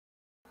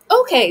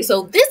Okay,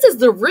 so this is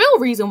the real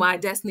reason why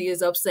Destiny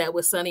is upset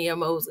with Sonny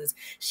and Moses.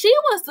 She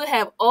wants to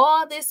have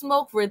all this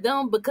smoke for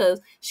them because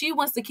she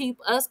wants to keep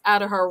us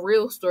out of her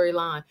real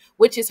storyline,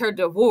 which is her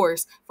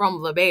divorce from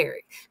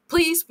LeBaric.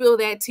 Please spill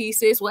that tea,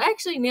 sis. Well,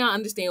 actually, now I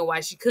understand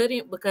why she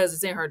couldn't because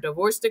it's in her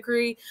divorce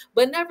decree.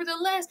 But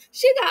nevertheless,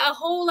 she got a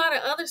whole lot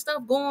of other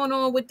stuff going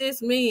on with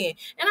this man.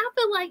 And I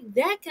feel like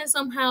that can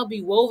somehow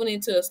be woven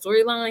into a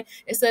storyline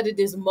instead of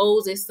this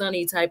Moses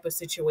Sonny type of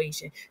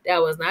situation.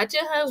 That was not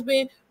your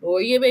husband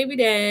or your baby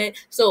dad.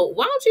 So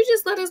why don't you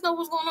just let us know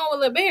what's going on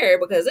with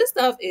LeBaric? Because this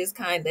stuff is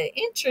kind of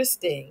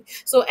interesting.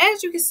 So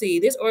as you can see,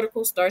 this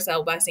article starts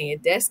out by saying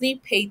Destiny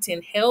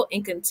Payton held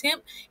in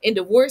contempt in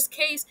divorce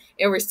case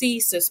and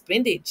received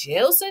suspended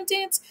jail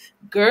sentence.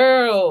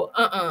 Girl,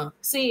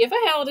 See, if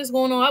I had all this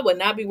going on, I would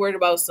not be worried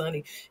about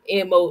Sonny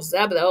and Moses.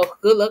 I'd be like, oh,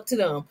 good luck to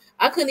them.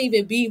 I couldn't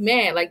even be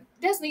mad. Like,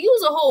 Destiny, you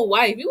was a whole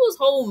wife. You was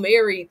whole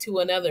married to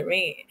another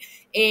man.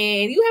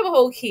 And you have a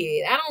whole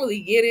kid. I don't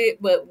really get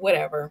it, but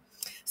whatever.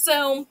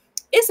 So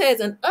it says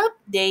an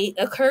update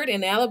occurred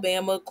in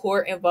Alabama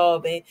court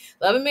involving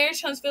Love and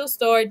Marriage Huntsville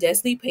star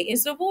Destiny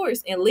Payton's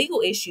divorce and legal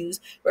issues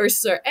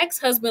versus her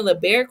ex-husband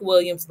LeBaric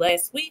Williams.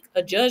 Last week,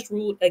 a judge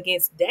ruled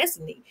against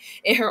Destiny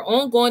in her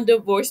ongoing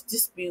divorce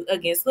dispute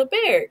against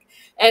LeBaric.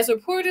 As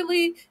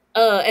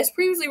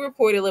previously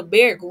reported,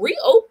 LeBaric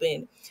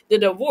reopened the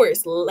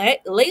divorce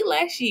late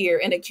last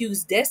year and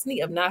accused Destiny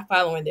of not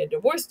following their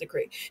divorce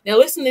decree. Now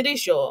listen to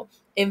this, y'all.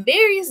 In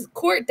various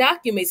court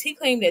documents, he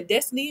claimed that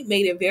Destiny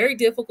made it very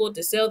difficult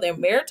to sell their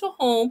marital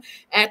home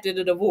after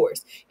the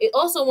divorce. It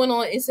also went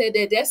on and said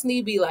that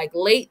Destiny be like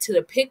late to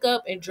the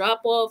pickup and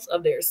drop-offs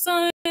of their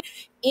son.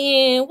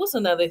 And what's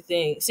another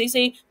thing?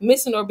 CC,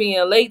 missing or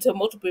being late to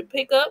multiple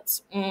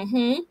pickups.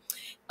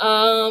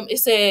 It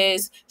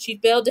says she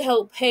failed to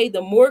help pay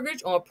the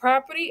mortgage on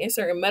property and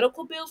certain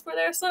medical bills for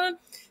their son.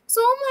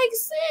 So I'm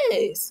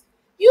like, sis,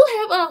 you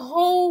have a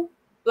whole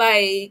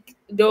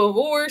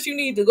divorce. You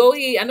need to go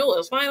ahead. I know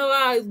it's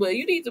finalized, but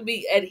you need to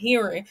be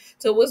adhering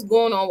to what's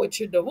going on with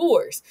your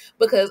divorce,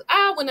 because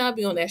I would not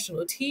be on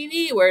national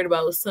TV worried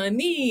about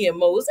Sonny and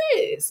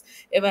Moses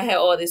if I had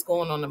all this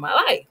going on in my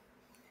life.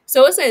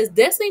 So it says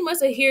Destiny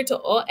must adhere to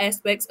all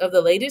aspects of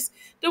the latest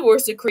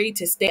divorce decree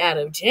to stay out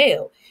of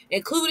jail,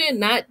 including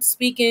not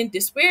speaking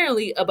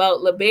disparagingly about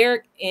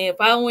LeBaric and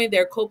following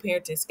their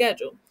co-parenting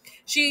schedule.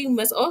 She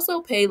must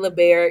also pay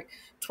LeBaric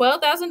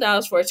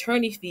 $12,000 for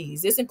attorney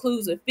fees. This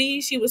includes a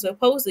fee she was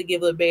supposed to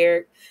give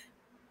LeBaric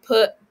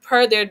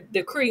per their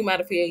decree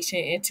modification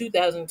in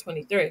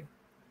 2023.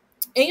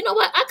 And you know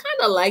what? I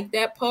kind of like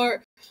that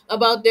part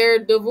about their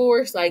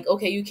divorce. Like,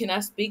 okay, you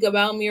cannot speak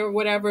about me or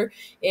whatever.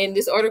 In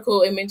this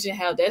article, it mentioned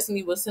how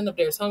Destiny was sent up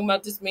there talking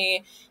about this man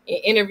in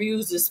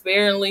interviews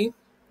disparately,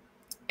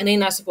 and they're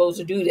not supposed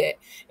to do that.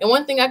 And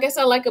one thing I guess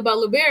I like about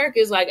LeBaric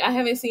is, like, I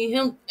haven't seen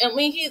him. I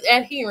mean, he's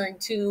adhering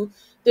to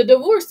the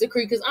divorce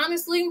decree, because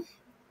honestly,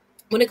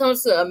 when it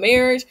comes to a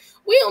marriage,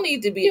 we don't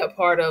need to be a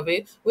part of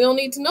it. We don't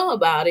need to know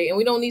about it. And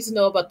we don't need to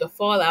know about the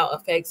fallout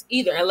effects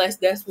either, unless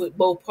that's what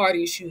both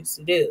parties choose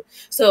to do.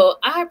 So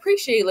I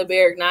appreciate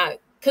LeBaric not,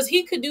 because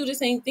he could do the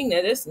same thing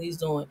that Destiny's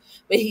doing,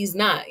 but he's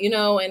not,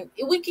 and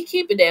we could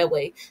keep it that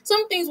way.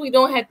 Some things we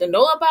don't have to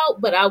know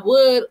about, but I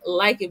would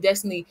like if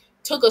Destiny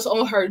took us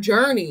on her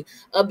journey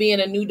of being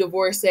a new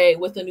divorcee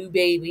with a new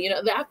baby.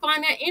 I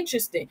find that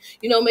interesting.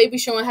 Maybe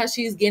showing how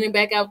she's getting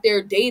back out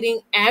there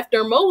dating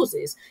after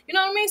Moses. You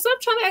know what I mean?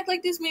 Stop trying to act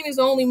like this man is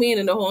the only man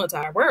in the whole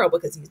entire world,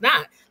 because he's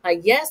not.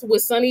 Like, yes,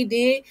 what Sonny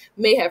did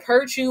may have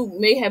hurt you,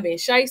 may have been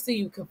shysty.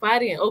 You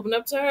confided and opened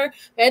up to her.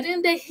 But at the end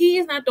of the day, he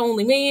is not the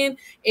only man,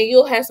 and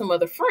you'll have some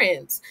other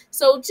friends.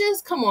 So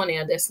just come on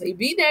now, Destiny.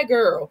 Be that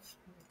girl.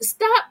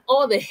 Stop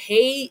all the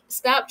hate.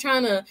 Stop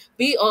trying to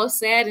be all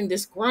sad and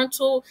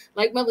disgruntled.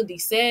 Like Melody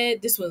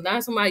said, this was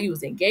not somebody you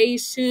was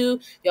engaged to.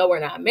 Y'all were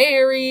not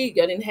married.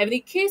 Y'all didn't have any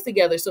kids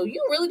together. So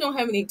you really don't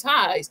have any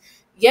ties.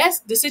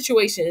 Yes, the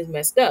situation is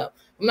messed up.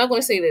 I'm not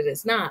going to say that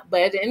it's not. But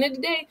at the end of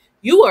the day,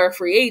 you are a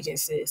free agent,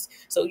 sis.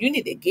 So you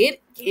need to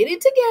get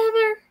it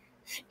together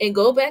and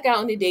go back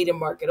out in the dating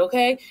market,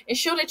 okay? And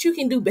show that you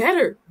can do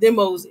better than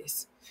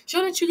Moses.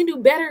 Show that you can do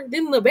better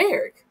than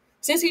LeBaric.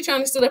 Since he's trying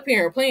to sit up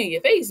here and play in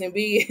your face and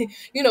be,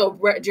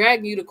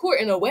 dragging you to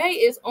court, in a way,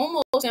 it's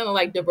almost sounding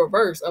like the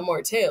reverse of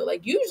Martell.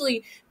 Like,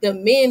 usually the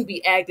men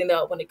be acting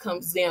up when it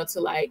comes down to,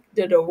 like,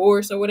 the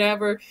divorce or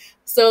whatever.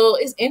 So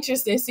it's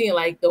interesting seeing,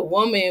 like, the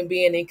woman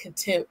being in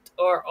contempt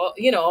or, all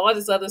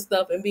this other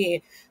stuff and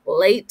being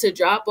late to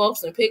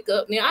drop-offs and pick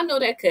up. Now, I know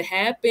that could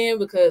happen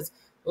because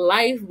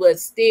life, but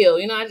still,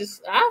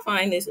 I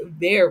find this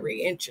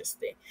very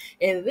interesting.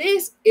 And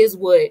this is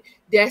what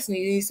Destiny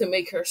needs to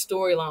make her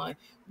storyline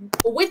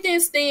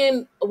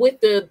stand with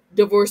the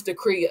divorce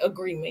decree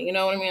agreement. You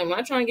know what I mean? I'm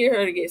not trying to get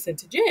her to get sent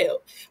to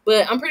jail,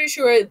 but I'm pretty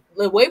sure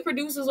the way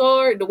producers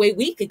are, the way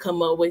we could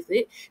come up with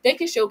it, they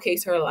can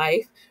showcase her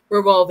life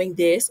revolving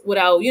this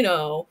without,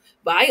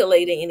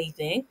 violating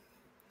anything.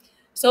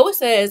 So it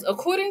says,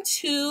 according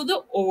to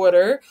the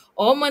order,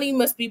 all money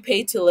must be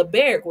paid to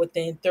LeBerg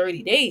within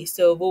 30 days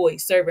to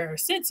avoid serving her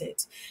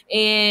sentence.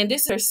 And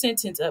this is her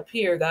sentence up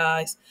here,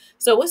 guys.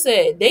 So it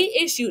said they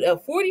issued a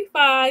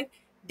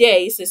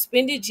 45-day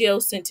suspended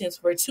jail sentence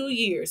for 2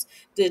 years.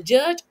 The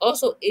judge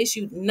also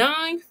issued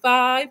 9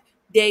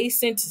 5-day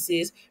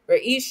sentences for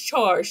each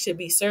charge to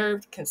be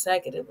served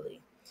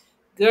consecutively.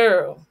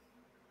 Girl,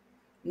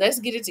 let's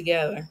get it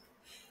together.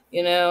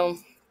 You know,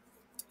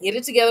 get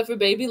it together for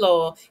baby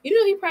law. You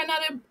know, he probably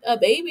not a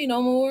baby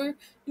no more. You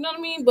know what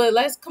I mean? But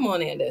let's come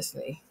on in,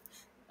 Destiny.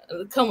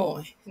 Come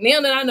on.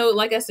 Now that I know,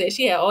 like I said,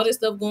 she had all this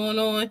stuff going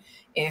on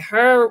in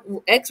her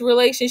ex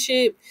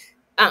relationship.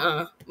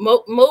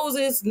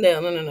 Moses,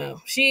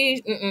 no.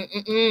 She,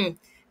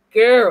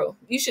 girl,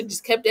 you should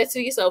just kept that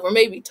to yourself, or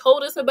maybe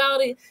told us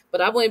about it. But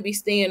I wouldn't be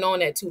staying on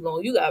that too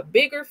long. You got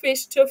bigger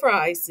fish to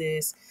fry,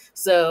 sis.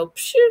 So,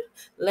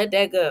 let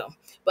that go.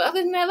 But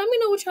other than that, let me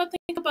know what y'all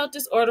think about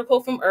this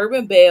article from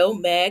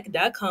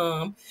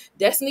urbanbailmag.com.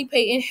 Destiny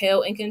Payton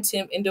held in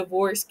contempt in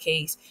divorce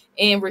case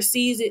and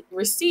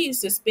receives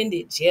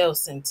suspended jail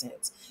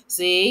sentence.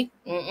 See,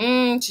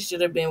 she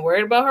should have been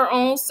worried about her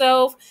own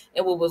self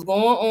and what was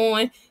going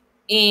on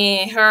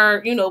in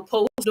her,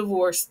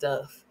 post-divorce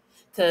stuff.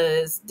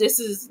 Because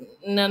this is,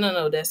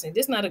 no, Destiny.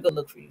 This is not a good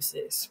look for you,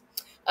 sis.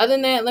 Other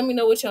than that, let me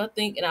know what y'all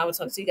think, and I will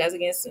talk to you guys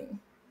again soon.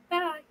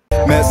 Bye.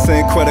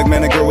 Synquette,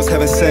 man, the girl was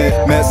heaven sent.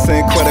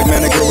 Synquette,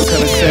 man, the girl was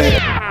heaven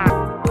sent.